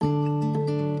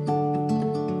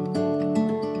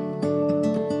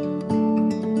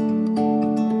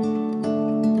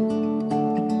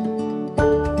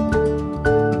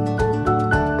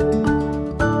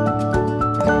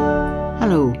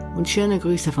Schöne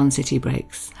Grüße von City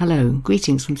Breaks. Hello,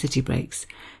 greetings from City Breaks.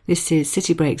 This is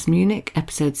City Breaks Munich,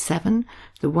 episode 7,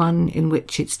 the one in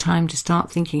which it's time to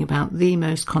start thinking about the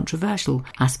most controversial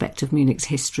aspect of Munich's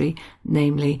history,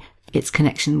 namely its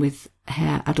connection with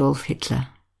Herr Adolf Hitler.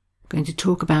 I'm going to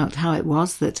talk about how it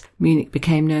was that Munich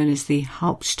became known as the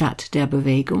Hauptstadt der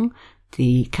Bewegung,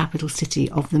 the capital city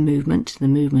of the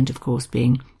movement of course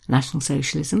being National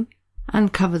Socialism,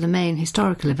 and cover the main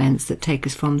historical events that take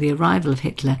us from the arrival of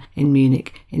Hitler in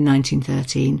Munich in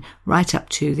 1913 right up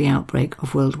to the outbreak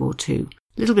of World War II.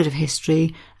 A little bit of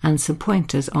history and some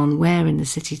pointers on where in the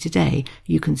city today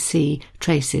you can see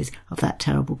traces of that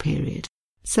terrible period.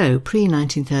 So,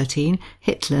 pre-1913,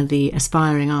 Hitler, the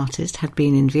aspiring artist, had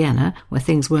been in Vienna, where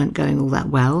things weren't going all that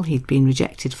well. He'd been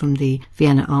rejected from the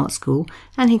Vienna Art School,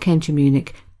 and he came to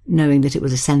Munich, knowing that it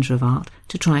was a centre of art,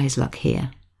 to try his luck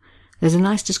here. There's a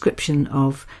nice description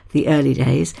of the early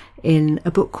days in a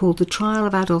book called The Trial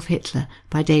of Adolf Hitler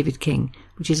by David King,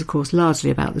 which is of course largely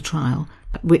about the trial,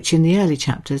 which in the early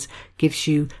chapters gives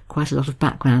you quite a lot of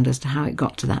background as to how it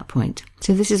got to that point.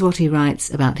 So this is what he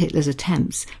writes about Hitler's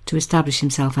attempts to establish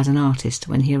himself as an artist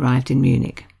when he arrived in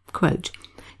Munich. Quote,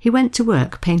 "He went to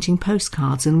work painting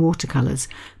postcards and watercolours,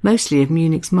 mostly of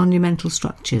Munich's monumental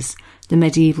structures, the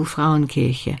medieval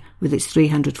Frauenkirche with its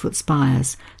 300-foot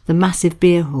spires, the massive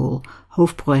beer hall,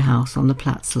 Hofbräuhaus on the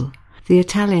Platzl, the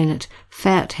Italian at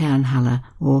Feldherrnhalle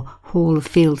or Hall of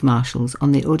Field Marshals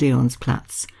on the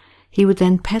Odeonsplatz. He would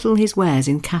then peddle his wares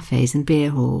in cafes and beer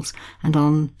halls and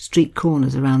on street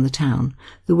corners around the town.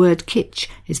 The word kitsch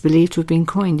is believed to have been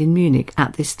coined in Munich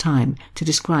at this time to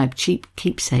describe cheap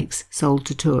keepsakes sold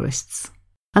to tourists."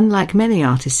 Unlike many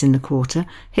artists in the quarter,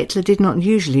 Hitler did not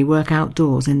usually work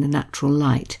outdoors in the natural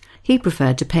light. He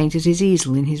preferred to paint at his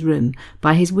easel in his room,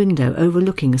 by his window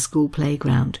overlooking a school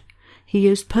playground. He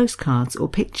used postcards or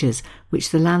pictures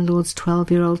which the landlord's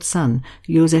 12-year-old son,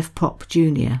 Josef Popp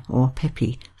Jr., or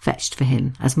Peppy, fetched for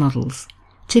him as models,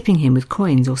 tipping him with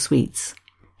coins or sweets.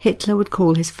 Hitler would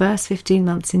call his first 15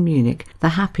 months in Munich the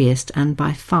happiest and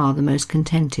by far the most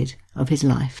contented of his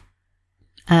life.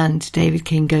 And David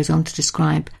King goes on to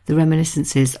describe the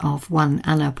reminiscences of one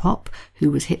Anna Popp, who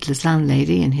was Hitler's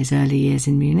landlady in his early years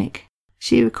in Munich.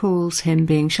 She recalls him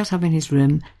being shut up in his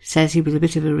room, says he was a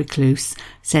bit of a recluse,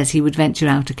 says he would venture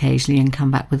out occasionally and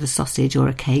come back with a sausage or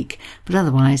a cake, but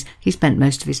otherwise he spent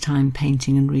most of his time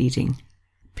painting and reading.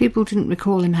 People didn't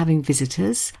recall him having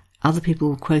visitors. Other people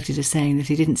were quoted as saying that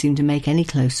he didn't seem to make any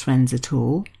close friends at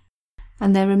all.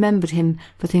 And they remembered him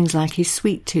for things like his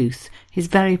sweet tooth, his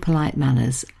very polite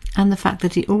manners, and the fact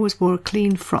that he always wore a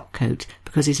clean frock coat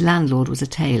because his landlord was a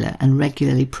tailor and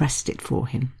regularly pressed it for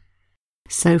him.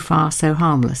 So far, so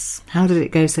harmless. How did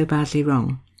it go so badly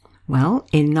wrong? Well,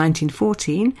 in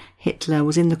 1914, Hitler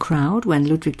was in the crowd when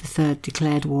Ludwig III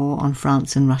declared war on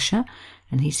France and Russia,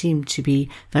 and he seemed to be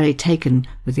very taken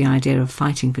with the idea of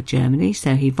fighting for Germany,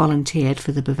 so he volunteered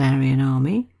for the Bavarian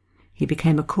army. He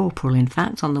became a corporal, in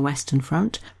fact, on the Western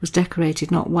Front, was decorated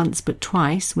not once but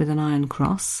twice with an Iron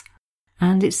Cross,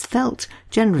 and it's felt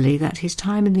generally that his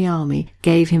time in the army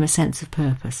gave him a sense of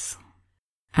purpose.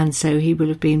 And so he will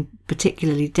have been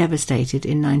particularly devastated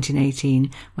in 1918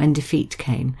 when defeat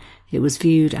came. It was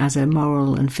viewed as a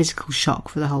moral and physical shock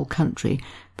for the whole country,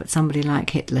 but somebody like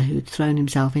Hitler, who'd thrown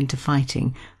himself into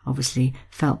fighting, obviously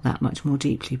felt that much more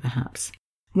deeply perhaps.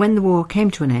 When the war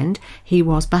came to an end, he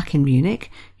was back in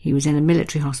Munich. He was in a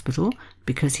military hospital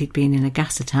because he'd been in a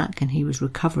gas attack and he was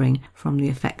recovering from the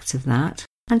effects of that.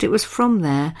 And it was from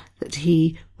there that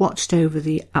he watched over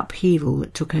the upheaval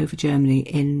that took over Germany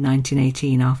in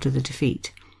 1918 after the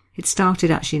defeat. It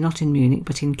started actually not in Munich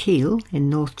but in Kiel in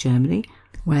North Germany,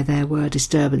 where there were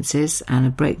disturbances and a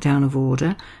breakdown of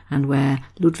order, and where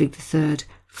Ludwig III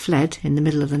fled in the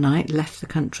middle of the night, left the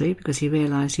country because he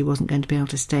realised he wasn't going to be able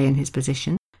to stay in his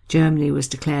position. Germany was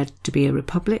declared to be a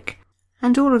republic,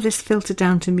 and all of this filtered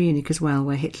down to Munich as well,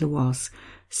 where Hitler was.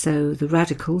 So the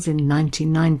radicals in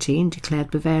 1919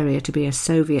 declared Bavaria to be a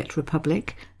Soviet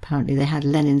republic. Apparently they had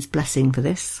Lenin's blessing for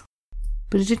this.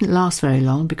 But it didn't last very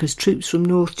long because troops from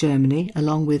North Germany,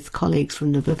 along with colleagues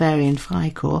from the Bavarian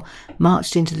Freikorps,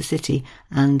 marched into the city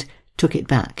and took it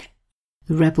back.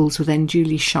 The rebels were then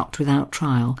duly shot without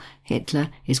trial. Hitler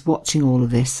is watching all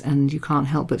of this, and you can't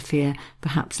help but fear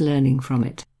perhaps learning from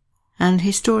it. And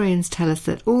historians tell us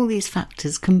that all these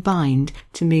factors combined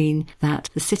to mean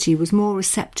that the city was more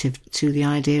receptive to the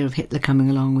idea of Hitler coming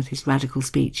along with his radical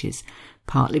speeches,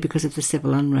 partly because of the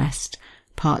civil unrest,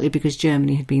 partly because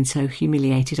Germany had been so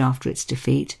humiliated after its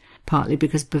defeat, partly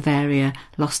because Bavaria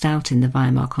lost out in the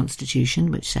Weimar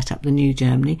Constitution, which set up the new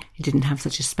Germany. It didn't have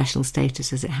such a special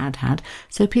status as it had had,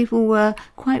 so people were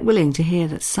quite willing to hear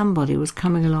that somebody was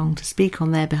coming along to speak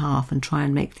on their behalf and try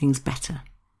and make things better.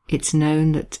 It's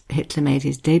known that Hitler made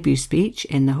his debut speech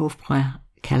in the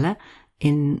Hofbräukeller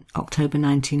in October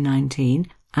 1919,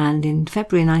 and in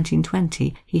February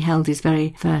 1920 he held his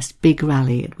very first big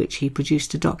rally at which he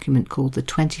produced a document called the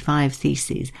 25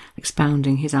 Theses,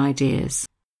 expounding his ideas.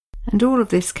 And all of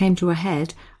this came to a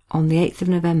head on the 8th of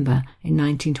November in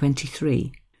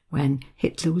 1923, when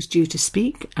Hitler was due to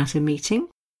speak at a meeting.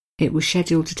 It was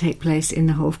scheduled to take place in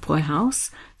the Hofbräuhaus.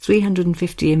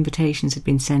 350 invitations had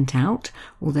been sent out,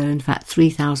 although in fact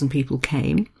 3,000 people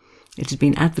came. It had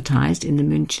been advertised in the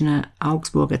Münchner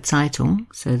Augsburger Zeitung,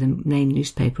 so the main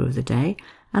newspaper of the day,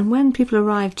 and when people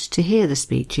arrived to hear the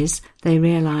speeches, they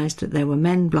realised that there were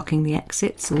men blocking the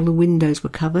exits, all the windows were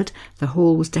covered, the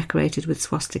hall was decorated with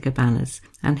swastika banners,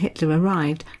 and Hitler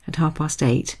arrived at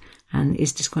 8:30 and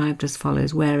is described as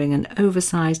follows, wearing an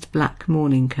oversized black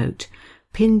morning coat.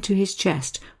 Pinned to his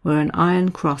chest were an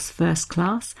Iron Cross First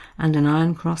Class and an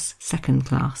Iron Cross Second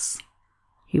Class.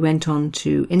 He went on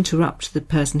to interrupt the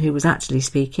person who was actually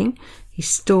speaking. He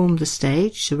stormed the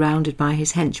stage, surrounded by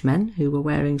his henchmen, who were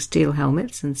wearing steel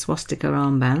helmets and swastika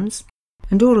armbands.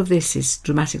 And all of this is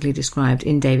dramatically described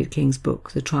in David King's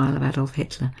book, The Trial of Adolf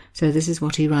Hitler. So this is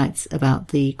what he writes about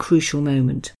the crucial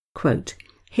moment. Quote,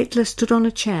 Hitler stood on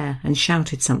a chair and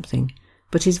shouted something,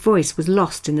 but his voice was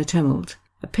lost in the tumult.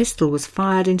 A pistol was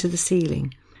fired into the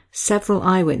ceiling. Several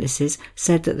eyewitnesses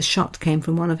said that the shot came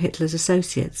from one of Hitler's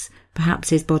associates, perhaps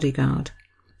his bodyguard.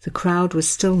 The crowd was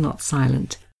still not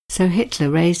silent, so Hitler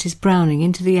raised his Browning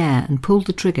into the air and pulled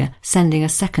the trigger, sending a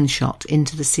second shot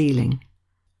into the ceiling.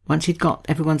 Once he'd got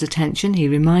everyone's attention, he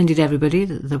reminded everybody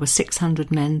that there were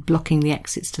 600 men blocking the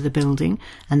exits to the building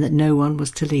and that no one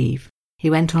was to leave. He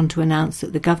went on to announce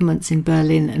that the governments in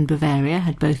Berlin and Bavaria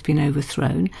had both been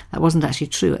overthrown. That wasn't actually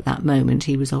true at that moment.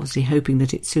 He was obviously hoping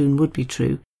that it soon would be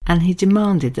true. And he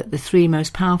demanded that the 3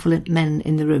 most powerful men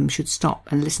in the room should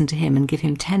stop and listen to him and give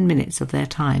him 10 minutes of their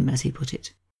time, as he put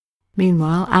it.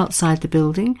 Meanwhile, outside the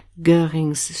building,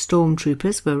 Göring's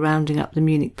stormtroopers were rounding up the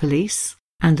Munich police,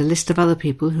 and a list of other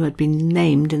people who had been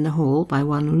named in the hall by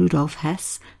one Rudolf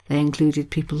Hess. They included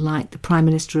people like the Prime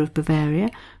Minister of Bavaria,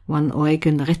 one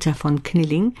Eugen Ritter von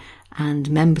Knilling,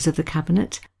 and members of the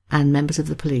cabinet and members of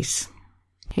the police.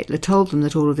 Hitler told them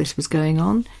that all of this was going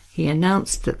on. He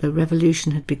announced that the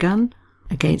revolution had begun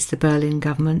against the Berlin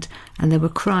government, and there were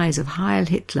cries of Heil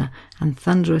Hitler and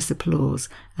thunderous applause,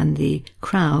 and the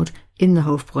crowd in the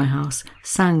Hofbräuhaus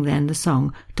sang then the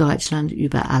song Deutschland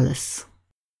über alles.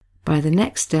 By the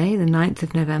next day, the 9th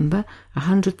of November,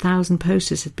 100,000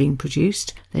 posters had been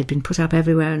produced. They'd been put up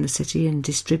everywhere in the city and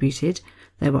distributed.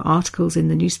 There were articles in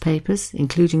the newspapers,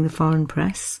 including the foreign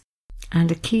press.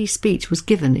 And a key speech was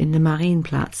given in the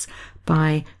Marienplatz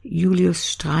by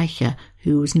Julius Streicher,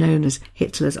 who was known as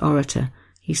Hitler's orator.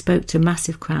 He spoke to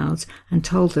massive crowds and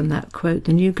told them that, quote,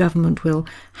 the new government will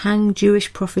hang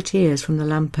Jewish profiteers from the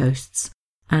lampposts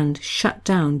and shut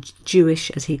down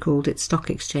Jewish, as he called it, stock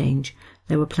exchange.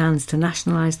 There were plans to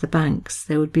nationalise the banks.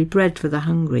 There would be bread for the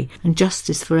hungry and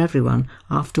justice for everyone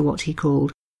after what he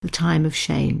called the time of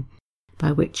shame,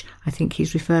 by which I think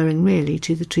he's referring really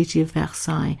to the Treaty of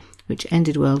Versailles, which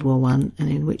ended World War I and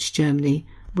in which Germany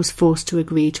was forced to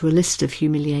agree to a list of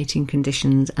humiliating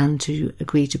conditions and to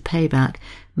agree to pay back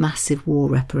massive war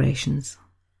reparations.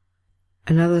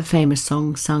 Another famous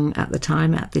song sung at the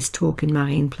time at this talk in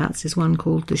Marienplatz is one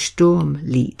called the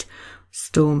Sturmlied,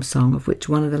 Storm Song, of which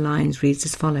one of the lines reads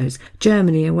as follows: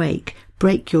 Germany awake,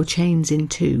 break your chains in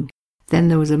two. Then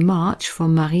there was a march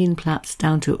from Marienplatz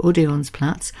down to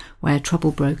Odeonsplatz, where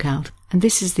trouble broke out, and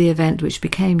this is the event which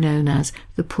became known as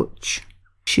the Putsch.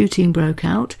 Shooting broke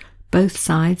out, both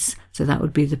sides, so that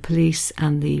would be the police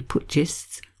and the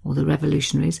Putschists, or the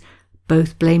revolutionaries,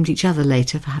 both blamed each other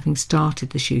later for having started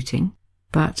the shooting.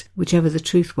 But whichever the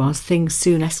truth was, things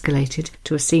soon escalated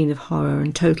to a scene of horror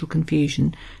and total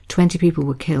confusion. 20 people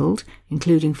were killed,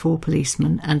 including 4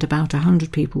 policemen, and about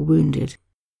 100 people wounded.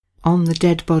 On the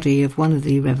dead body of one of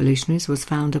the revolutionaries was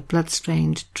found a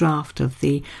blood-stained draft of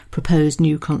the proposed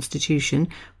new constitution,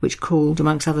 which called,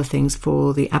 amongst other things,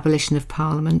 for the abolition of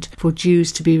Parliament, for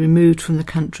Jews to be removed from the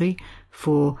country,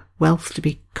 for wealth to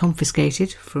be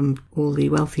confiscated from all the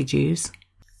wealthy Jews,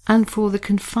 and for the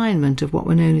confinement of what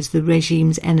were known as the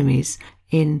regime's enemies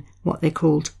in what they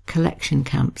called collection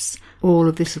camps. All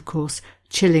of this, of course,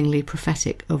 chillingly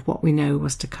prophetic of what we know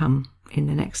was to come in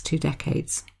the next 2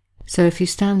 decades. So if you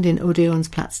stand in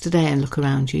Odeonsplatz today and look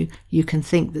around you, you can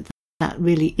think that that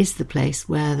really is the place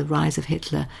where the rise of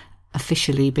Hitler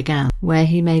officially began, where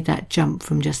he made that jump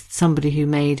from just somebody who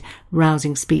made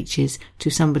rousing speeches to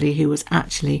somebody who was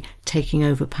actually taking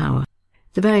over power.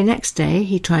 The very next day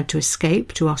he tried to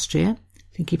escape to Austria.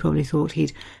 I think he probably thought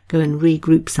he'd go and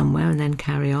regroup somewhere and then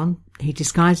carry on. He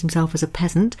disguised himself as a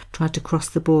peasant, tried to cross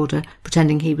the border,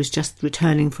 pretending he was just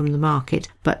returning from the market,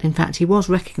 but in fact he was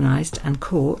recognised and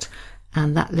caught,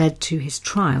 and that led to his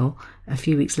trial a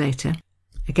few weeks later,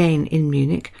 again in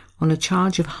Munich, on a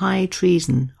charge of high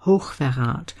treason,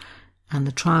 Hochverrat, and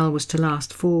the trial was to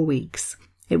last 4 weeks.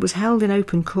 It was held in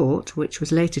open court, which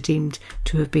was later deemed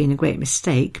to have been a great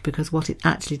mistake, because what it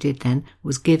actually did then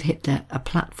was give Hitler a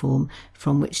platform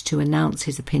from which to announce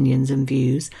his opinions and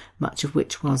views, much of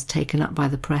which was taken up by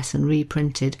the press and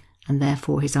reprinted, and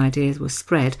therefore his ideas were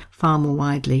spread far more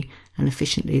widely and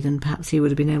efficiently than perhaps he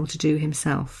would have been able to do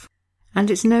himself. And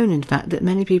it's known, in fact, that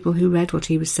many people who read what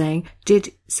he was saying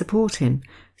did support him.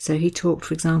 So he talked,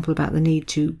 for example, about the need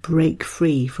to break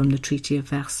free from the Treaty of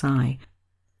Versailles.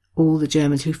 All the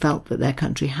Germans who felt that their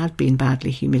country had been badly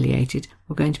humiliated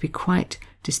were going to be quite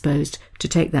disposed to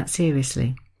take that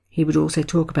seriously. He would also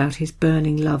talk about his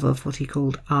burning love of what he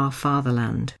called our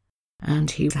fatherland.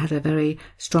 And he had a very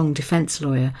strong defence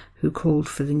lawyer who called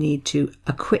for the need to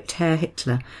acquit Herr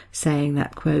Hitler, saying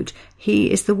that, quote, "He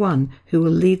is the one who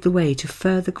will lead the way to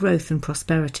further growth and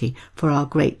prosperity for our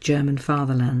great German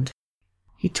fatherland."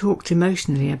 He talked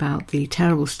emotionally about the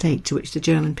terrible state to which the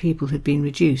German people had been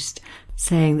reduced,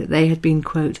 saying that they had been,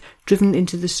 quote, "driven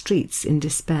into the streets in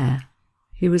despair."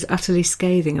 He was utterly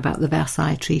scathing about the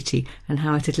Versailles Treaty and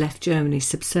how it had left Germany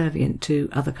subservient to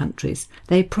other countries.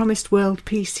 They promised world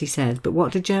peace, he said, but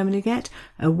what did Germany get?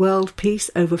 A world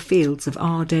peace over fields of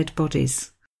our dead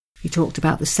bodies. He talked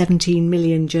about the 17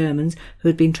 million Germans who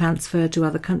had been transferred to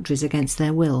other countries against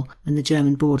their will when the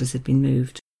German borders had been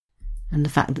moved, and the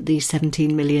fact that these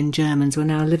 17 million Germans were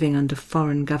now living under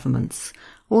foreign governments.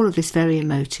 All of this very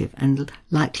emotive and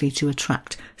likely to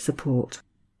attract support.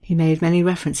 He made many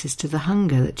references to the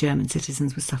hunger that German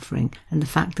citizens were suffering, and the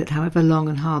fact that however long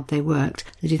and hard they worked,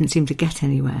 they didn't seem to get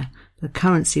anywhere. The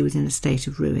currency was in a state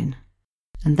of ruin.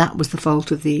 And that was the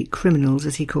fault of the criminals,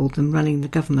 as he called them, running the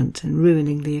government and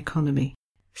ruining the economy.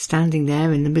 Standing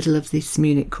there in the middle of this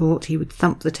Munich court, he would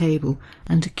thump the table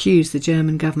and accuse the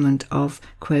German government of,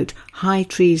 quote, "high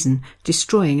treason,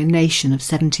 destroying a nation of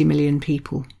 70 million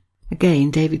people."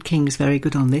 Again, David King is very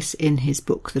good on this in his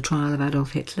book, The Trial of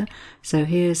Adolf Hitler. So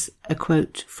here's a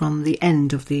quote from the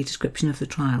end of the description of the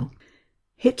trial.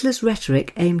 "Hitler's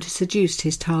rhetoric aimed to seduce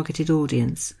his targeted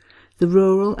audience, the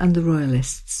rural and the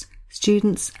royalists,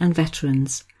 students and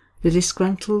veterans, the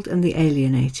disgruntled and the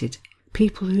alienated,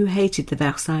 people who hated the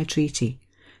Versailles Treaty,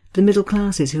 the middle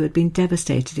classes who had been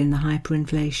devastated in the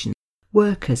hyperinflation,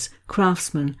 workers,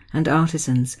 craftsmen and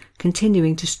artisans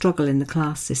continuing to struggle in the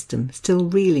class system, still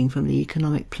reeling from the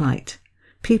economic plight,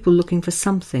 people looking for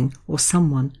something or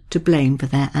someone to blame for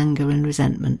their anger and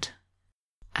resentment."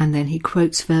 And then he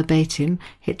quotes verbatim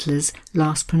Hitler's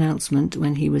last pronouncement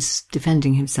when he was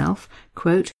defending himself,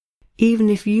 quote, "Even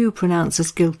if you pronounce us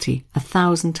guilty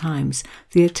 1,000 times,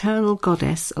 the eternal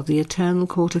goddess of the eternal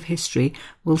court of history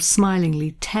will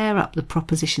smilingly tear up the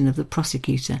proposition of the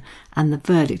prosecutor and the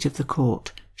verdict of the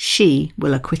court. She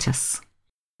will acquit us."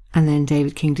 And then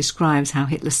David King describes how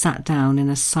Hitler sat down in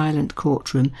a silent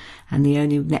courtroom, and the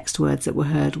only next words that were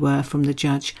heard were from the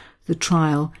judge, "The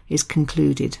trial is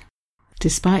concluded."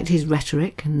 Despite his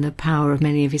rhetoric and the power of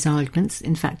many of his arguments,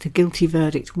 in fact a guilty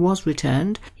verdict was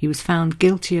returned. He was found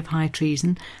guilty of high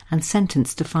treason and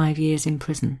sentenced to 5 years in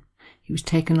prison. He was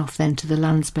taken off then to the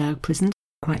Landsberg prison,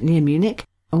 quite near Munich,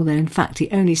 although in fact he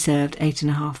only served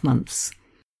 8.5 months.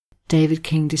 David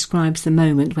King describes the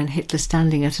moment when Hitler,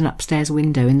 standing at an upstairs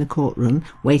window in the courtroom,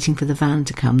 waiting for the van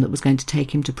to come that was going to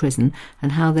take him to prison,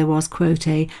 and how there was, quote,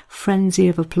 "a frenzy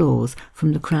of applause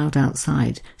from the crowd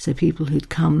outside," so people who'd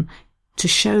come to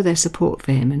show their support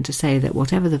for him and to say that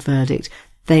whatever the verdict,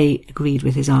 they agreed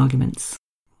with his arguments.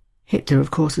 Hitler, of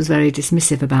course, was very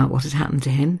dismissive about what had happened to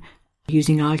him,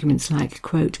 using arguments like,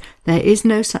 quote, "There is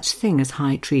no such thing as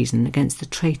high treason against the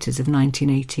traitors of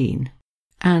 1918.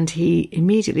 And he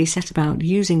immediately set about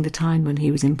using the time when he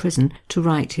was in prison to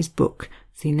write his book,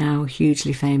 the now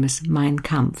hugely famous Mein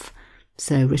Kampf,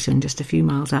 so written just a few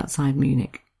miles outside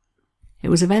Munich. It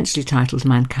was eventually titled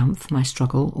Mein Kampf, My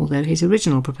Struggle, although his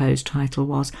original proposed title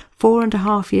was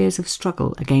 4.5 years of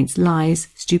struggle against lies,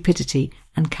 stupidity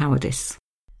and cowardice.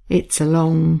 It's a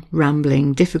long,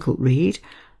 rambling, difficult read,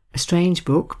 a strange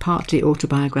book, partly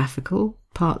autobiographical,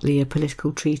 partly a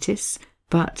political treatise,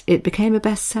 but it became a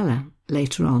bestseller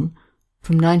later on.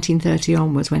 From 1930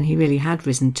 onwards, when he really had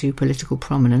risen to political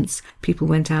prominence, people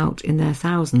went out in their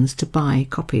thousands to buy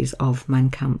copies of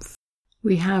Mein Kampf.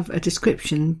 We have a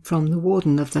description from the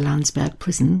warden of the Landsberg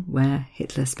prison, where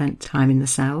Hitler spent time in the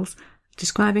cells,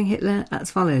 describing Hitler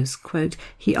as follows, quote,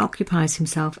 "He occupies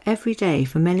himself every day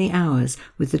for many hours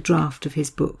with the draft of his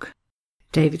book."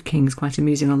 David King's quite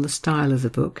amusing on the style of the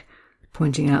book,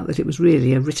 pointing out that it was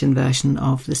really a written version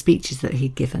of the speeches that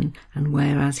he'd given, and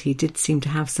whereas he did seem to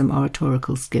have some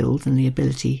oratorical skills and the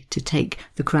ability to take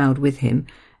the crowd with him,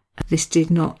 this did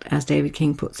not, as David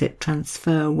King puts it,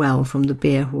 transfer well from the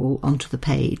beer hall onto the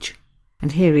page.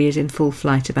 And here he is in full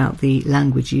flight about the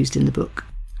language used in the book.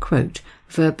 Quote,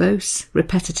 "Verbose,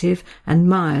 repetitive, and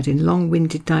mired in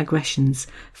long-winded digressions,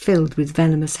 filled with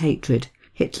venomous hatred,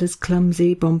 Hitler's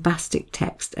clumsy, bombastic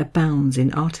text abounds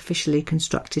in artificially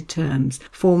constructed terms,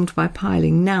 formed by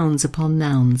piling nouns upon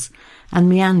nouns, and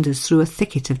meanders through a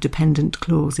thicket of dependent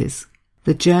clauses.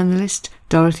 The journalist,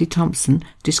 Dorothy Thompson,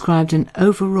 described an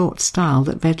overwrought style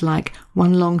that read like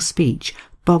one long speech,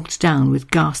 bogged down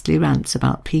with ghastly rants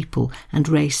about people and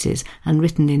races, and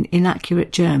written in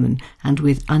inaccurate German and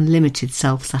with unlimited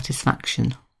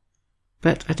self-satisfaction."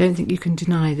 But I don't think you can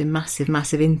deny the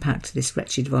massive impact this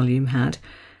wretched volume had,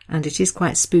 and it is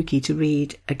quite spooky to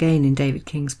read again in David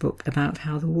King's book about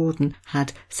how the warden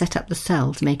had set up the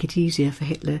cell to make it easier for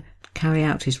Hitler carry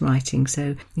out his writing.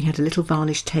 So he had a little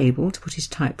varnished table to put his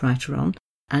typewriter on,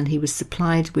 and he was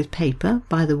supplied with paper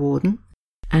by the warden,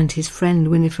 and his friend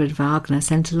Winifred Wagner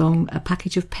sent along a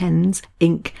package of pens,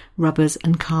 ink, rubbers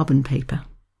and carbon paper.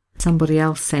 Somebody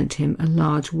else sent him a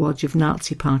large wad of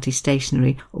Nazi Party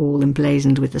stationery, all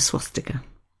emblazoned with the swastika.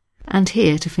 And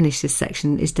here, to finish this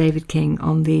section, is David King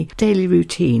on the daily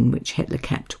routine which Hitler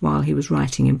kept while he was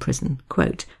writing in prison.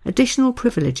 Quote, "Additional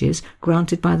privileges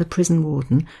granted by the prison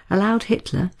warden allowed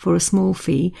Hitler, for a small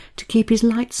fee, to keep his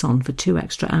lights on for 2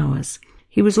 extra hours.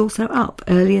 He was also up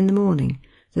early in the morning,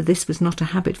 though this was not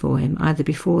a habit for him either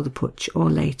before the putsch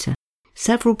or later.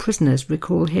 Several prisoners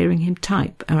recall hearing him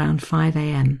type around 5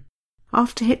 a.m.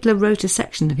 After Hitler wrote a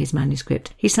section of his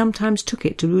manuscript, he sometimes took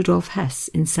it to Rudolf Hess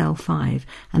in cell 5,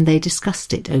 and they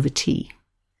discussed it over tea."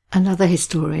 Another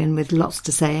historian with lots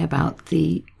to say about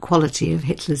the quality of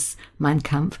Hitler's Mein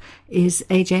Kampf is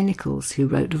A.J. Nichols, who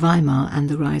wrote Weimar and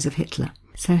the Rise of Hitler.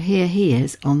 So here he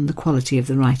is on the quality of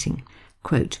the writing.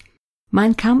 Quote,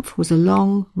 "Mein Kampf was a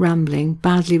long, rambling,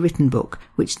 badly written book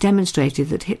which demonstrated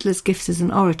that Hitler's gifts as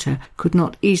an orator could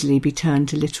not easily be turned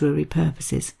to literary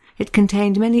purposes. It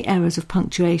contained many errors of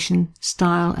punctuation,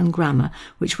 style and grammar,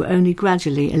 which were only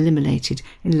gradually eliminated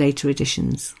in later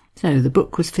editions." So the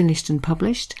book was finished and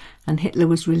published, and Hitler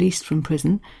was released from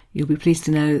prison. You'll be pleased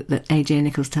to know that A.J.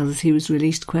 Nichols tells us he was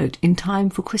released, quote, "in time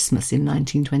for Christmas in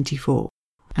 1924.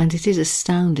 And it is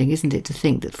astounding, isn't it, to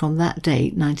think that from that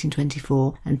date,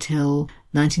 1924, until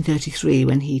 1933,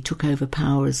 when he took over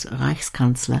power as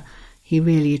Reichskanzler, he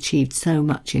really achieved so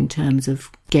much in terms of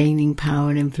gaining power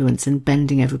and influence and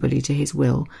bending everybody to his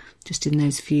will, just in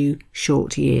those few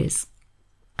short years.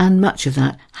 And much of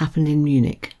that happened in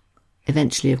Munich.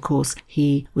 Eventually, of course,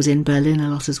 he was in Berlin a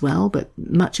lot as well, but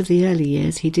much of the early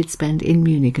years he did spend in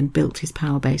Munich and built his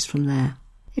power base from there.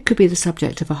 It could be the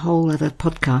subject of a whole other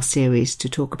podcast series to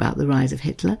talk about the rise of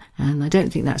Hitler, and I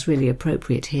don't think that's really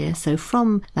appropriate here. So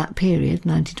from that period,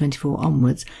 1924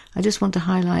 onwards, I just want to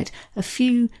highlight a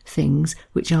few things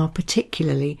which are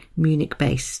particularly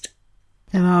Munich-based.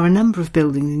 There are a number of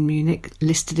buildings in Munich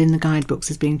listed in the guidebooks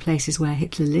as being places where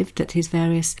Hitler lived at his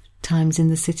various times in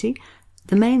the city.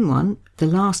 The main one, the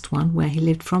last one, where he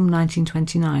lived from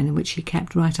 1929 and which he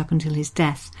kept right up until his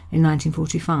death in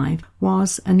 1945,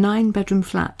 was a 9-bedroom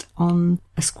flat on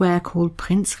a square called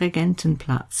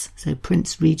Prinzregentenplatz, so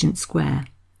Prince Regent Square.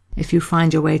 If you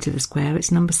find your way to the square,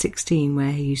 it's number 16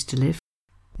 where he used to live.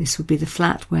 This would be the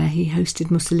flat where he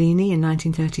hosted Mussolini in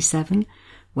 1937,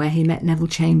 where he met Neville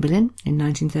Chamberlain in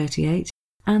 1938,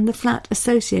 and the flat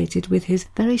associated with his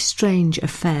very strange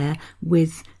affair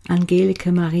with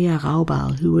Angelika Maria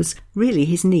Raubal, who was really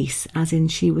his niece, as in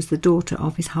she was the daughter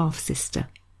of his half-sister.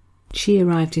 She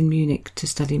arrived in Munich to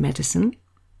study medicine,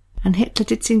 and Hitler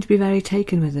did seem to be very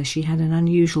taken with her. She had an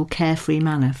unusual carefree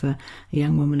manner for a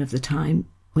young woman of the time,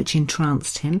 which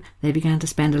entranced him. They began to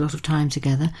spend a lot of time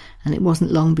together, and it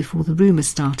wasn't long before the rumours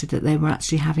started that they were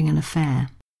actually having an affair.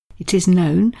 It is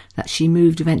known that she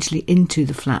moved eventually into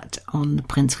the flat on the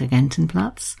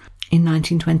Prinzregentenplatz in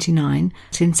 1929.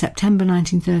 In September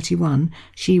 1931,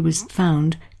 she was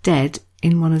found dead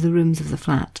in one of the rooms of the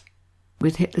flat,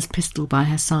 with Hitler's pistol by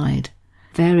her side.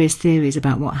 Various theories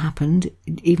about what happened.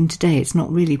 Even today, it's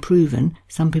not really proven.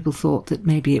 Some people thought that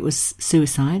maybe it was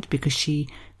suicide because she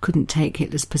couldn't take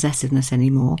Hitler's possessiveness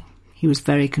anymore. He was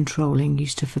very controlling,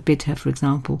 used to forbid her, for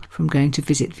example, from going to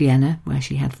visit Vienna, where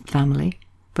she had family.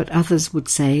 But others would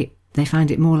say They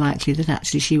find it more likely that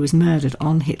actually she was murdered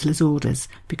on Hitler's orders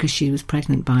because she was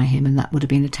pregnant by him, and that would have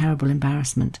been a terrible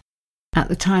embarrassment. At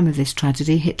the time of this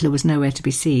tragedy, Hitler was nowhere to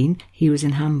be seen. He was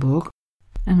in Hamburg,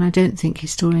 and I don't think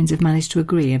historians have managed to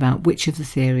agree about which of the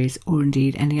theories, or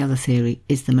indeed any other theory,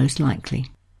 is the most likely.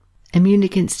 A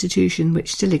Munich institution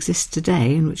which still exists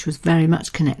today and which was very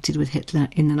much connected with Hitler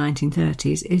in the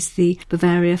 1930s is the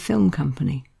Bavaria Film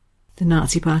Company. The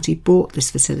Nazi Party bought this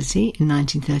facility in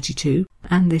 1932,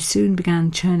 and they soon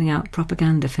began churning out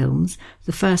propaganda films.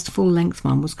 The first full-length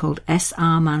one was called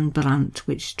S.A.-Mann Brandt,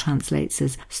 which translates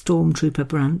as Stormtrooper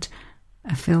Brandt,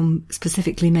 a film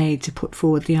specifically made to put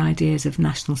forward the ideas of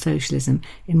National Socialism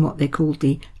in what they called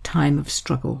the time of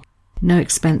struggle. No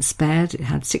expense spared, it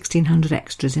had 1,600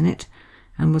 extras in it,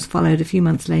 and was followed a few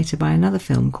months later by another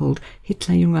film called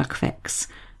Hitler Junger Quecks,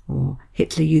 or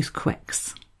Hitler Youth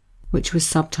Quecks, which was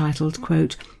subtitled,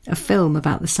 quote, a film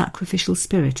about the sacrificial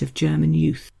spirit of German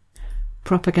youth.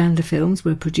 Propaganda films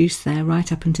were produced there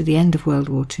right up until the end of World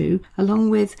War II, along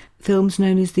with films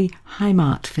known as the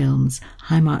Heimat films,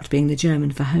 Heimat being the German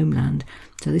for homeland.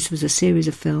 So this was a series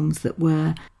of films that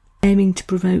were aiming to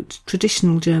promote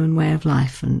traditional German way of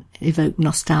life and evoke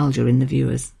nostalgia in the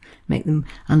viewers, make them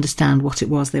understand what it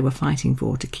was they were fighting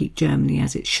for to keep Germany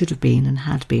as it should have been and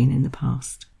had been in the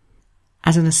past.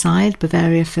 As an aside,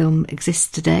 Bavaria Film exists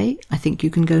today. I think you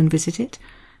can go and visit it.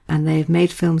 And they've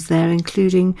made films there,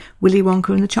 including Willy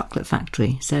Wonka and the Chocolate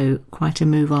Factory, so quite a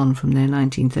move on from their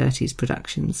 1930s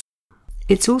productions.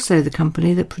 It's also the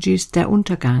company that produced Der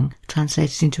Untergang,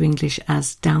 translated into English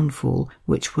as Downfall,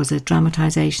 which was a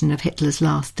dramatisation of Hitler's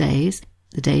last days,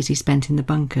 the days he spent in the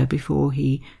bunker before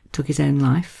he took his own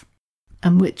life,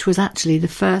 and which was actually the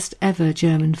first ever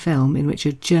German film in which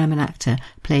a German actor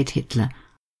played Hitler.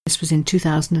 This was in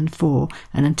 2004,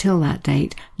 and until that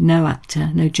date, no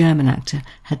German actor,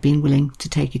 had been willing to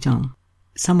take it on.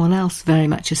 Someone else very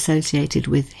much associated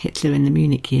with Hitler in the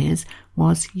Munich years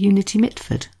was Unity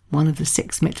Mitford, one of the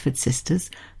 6 Mitford sisters,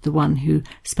 the one who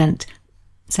spent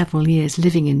several years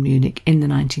living in Munich in the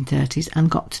 1930s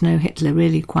and got to know Hitler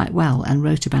really quite well and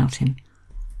wrote about him,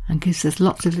 and gives us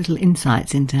lots of little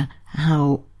insights into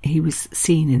how he was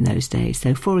seen in those days.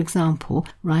 So, for example,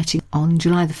 writing on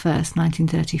July the 1st,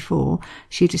 1934,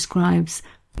 she describes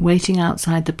waiting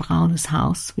outside the Braunes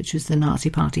Haus, which was the Nazi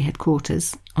Party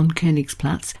headquarters, on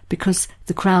Königsplatz, because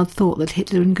the crowd thought that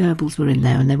Hitler and Goebbels were in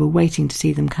there and they were waiting to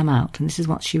see them come out. And this is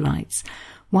what she writes.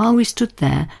 While we stood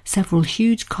there, several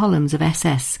huge columns of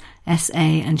SS, SA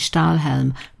and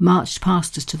Stahlhelm marched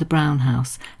past us to the Brown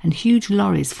House, and huge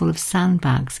lorries full of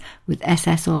sandbags with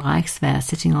SS or Reichswehr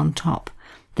sitting on top.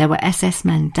 There were SS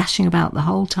men dashing about the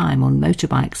whole time on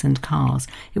motorbikes and cars.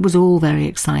 It was all very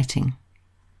exciting.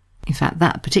 In fact,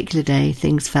 that particular day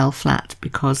things fell flat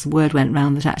because word went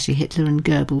round that actually Hitler and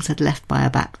Goebbels had left by a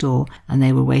back door and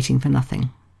they were waiting for nothing.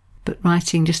 But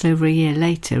writing just over a year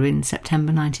later, in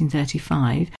September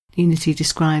 1935, Unity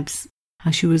describes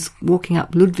how she was walking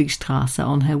up Ludwigstrasse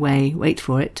on her way, wait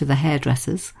for it, to the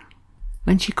hairdresser's,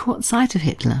 when she caught sight of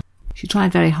Hitler. She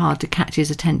tried very hard to catch his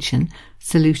attention,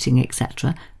 saluting,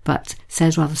 etc., but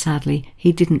says rather sadly,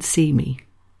 he didn't see me.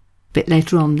 A bit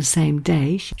later on the same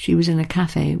day, she was in a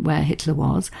cafe where Hitler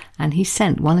was, and he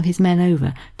sent one of his men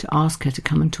over to ask her to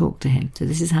come and talk to him. So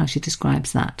this is how she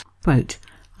describes that. Quote,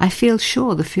 I feel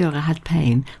sure the Führer had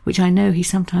pain, which I know he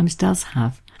sometimes does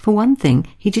have. For one thing,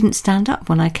 he didn't stand up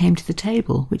when I came to the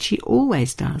table, which he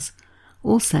always does.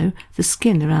 Also, the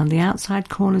skin around the outside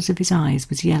corners of his eyes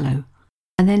was yellow.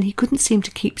 And then he couldn't seem to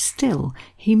keep still.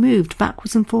 He moved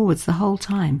backwards and forwards the whole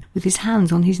time, with his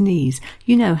hands on his knees.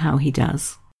 You know how he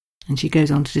does. And she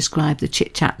goes on to describe the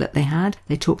chit-chat that they had.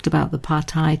 They talked about the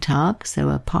Parteitag, so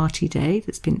a party day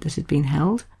that had been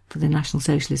held for the National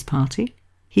Socialist Party.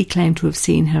 He claimed to have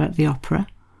seen her at the opera.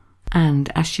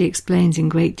 And, as she explains in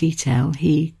great detail,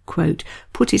 he, quote,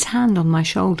 put his hand on my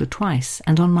shoulder twice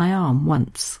and on my arm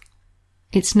once.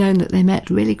 It's known that they met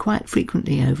really quite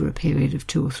frequently over a period of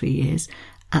 2 or 3 years,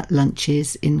 at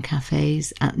lunches, in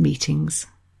cafes, at meetings.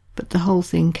 But the whole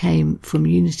thing came, from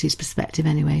Unity's perspective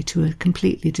anyway, to a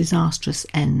completely disastrous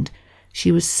end.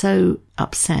 She was so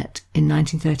upset in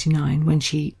 1939 when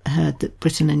she heard that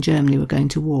Britain and Germany were going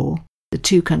to war, the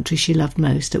 2 countries she loved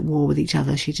most at war with each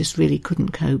other. She just really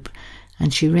couldn't cope,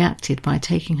 and she reacted by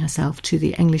taking herself to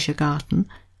the Englischer Garten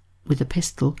with a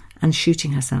pistol and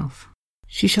shooting herself.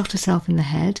 She shot herself in the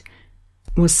head,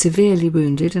 was severely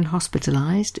wounded and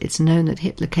hospitalised. It's known that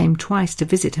Hitler came twice to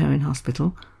visit her in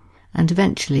hospital, and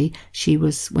eventually she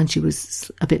was, when she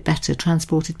was a bit better,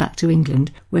 transported back to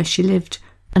England, where she lived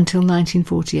until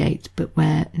 1948, but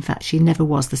where, in fact, she never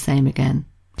was the same again.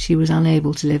 She was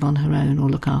unable to live on her own or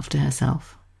look after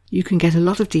herself. You can get a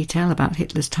lot of detail about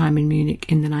Hitler's time in Munich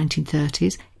in the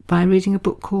 1930s by reading a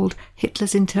book called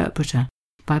Hitler's Interpreter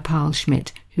by Paul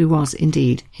Schmidt, who was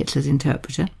indeed Hitler's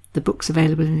interpreter. The book's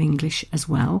available in English as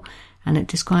well, and it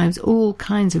describes all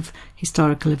kinds of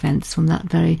historical events from that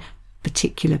very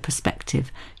particular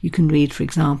perspective. You can read, for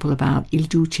example, about Il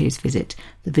Duce's visit,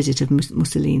 the visit of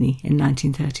Mussolini in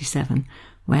 1937,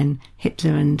 when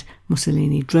Hitler and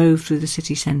Mussolini drove through the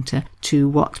city centre to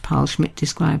what Paul Schmidt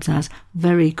describes as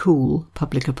very cool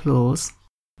public applause,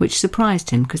 which surprised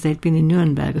him because they'd been in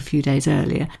Nuremberg a few days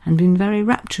earlier and been very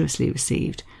rapturously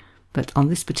received. But on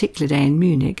this particular day in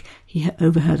Munich, he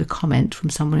overheard a comment from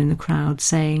someone in the crowd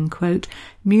saying, quote,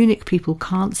 "Munich people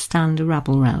can't stand a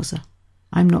rabble-rouser."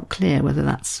 I'm not clear whether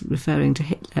that's referring to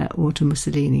Hitler or to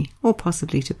Mussolini, or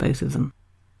possibly to both of them.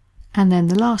 And then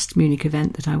the last Munich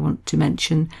event that I want to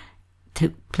mention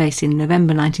took place in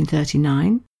November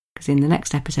 1939, because in the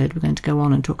next episode we're going to go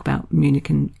on and talk about Munich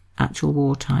in actual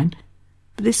wartime.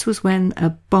 But this was when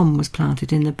a bomb was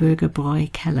planted in the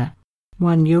Bürgerbräu Keller.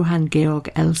 One Johann Georg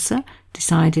Elser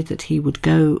decided that he would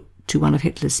go to one of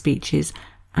Hitler's speeches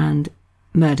and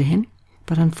murder him.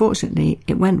 But unfortunately,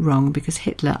 it went wrong because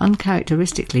Hitler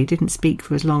uncharacteristically didn't speak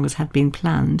for as long as had been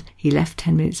planned. He left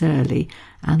 10 minutes early,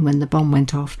 and when the bomb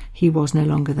went off, he was no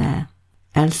longer there.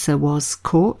 Elsa was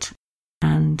caught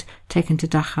and taken to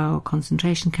Dachau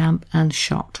concentration camp and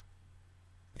shot.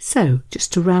 So,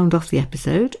 just to round off the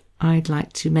episode, I'd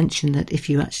like to mention that if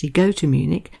you actually go to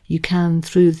Munich, you can,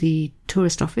 through the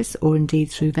tourist office or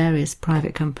indeed through various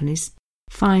private companies,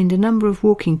 find a number of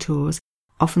walking tours,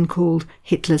 often called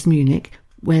Hitler's Munich,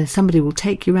 where somebody will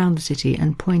take you around the city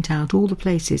and point out all the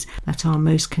places that are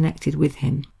most connected with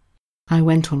him. I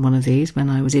went on one of these when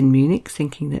I was in Munich,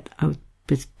 thinking that I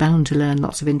was bound to learn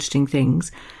lots of interesting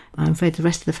things. I'm afraid the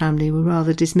rest of the family were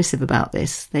rather dismissive about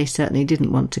this. They certainly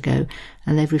didn't want to go,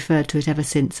 and they've referred to it ever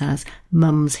since as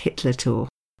Mum's Hitler Tour.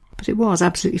 But it was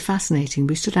absolutely fascinating.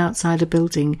 We stood outside a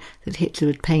building that Hitler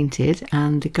had painted,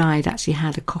 and the guide actually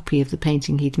had a copy of the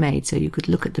painting he'd made, so you could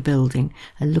look at the building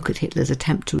and look at Hitler's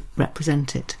attempt to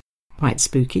represent it. Quite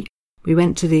spooky. We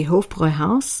went to the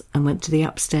Hofbräuhaus and went to the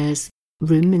upstairs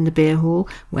room in the beer hall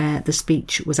where the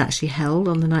speech was actually held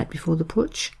on the night before the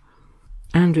putsch.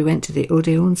 And we went to the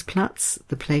Odeonsplatz,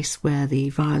 the place where the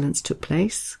violence took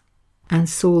place, and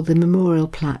saw the memorial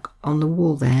plaque on the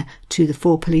wall there to the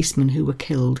 4 policemen who were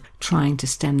killed trying to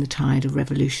stem the tide of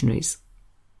revolutionaries.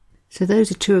 So those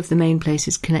are 2 of the main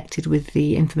places connected with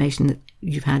the information that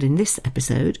you've had in this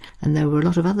episode, and there were a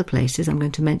lot of other places. I'm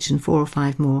going to mention 4 or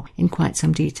 5 more in quite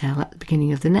some detail at the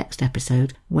beginning of the next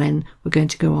episode, when we're going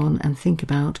to go on and think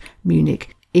about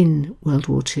Munich in World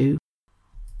War II,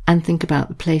 and think about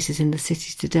the places in the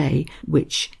city today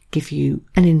which give you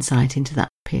an insight into that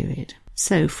period.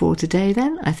 So for today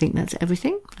then, I think that's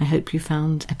everything. I hope you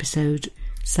found episode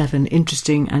 7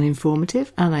 interesting and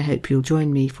informative, and I hope you'll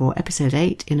join me for episode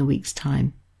 8 in a week's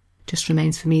time. Just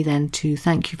remains for me then to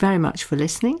thank you very much for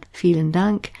listening, vielen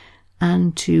Dank,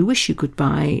 and to wish you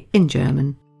goodbye in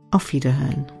German, auf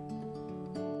Wiederhören.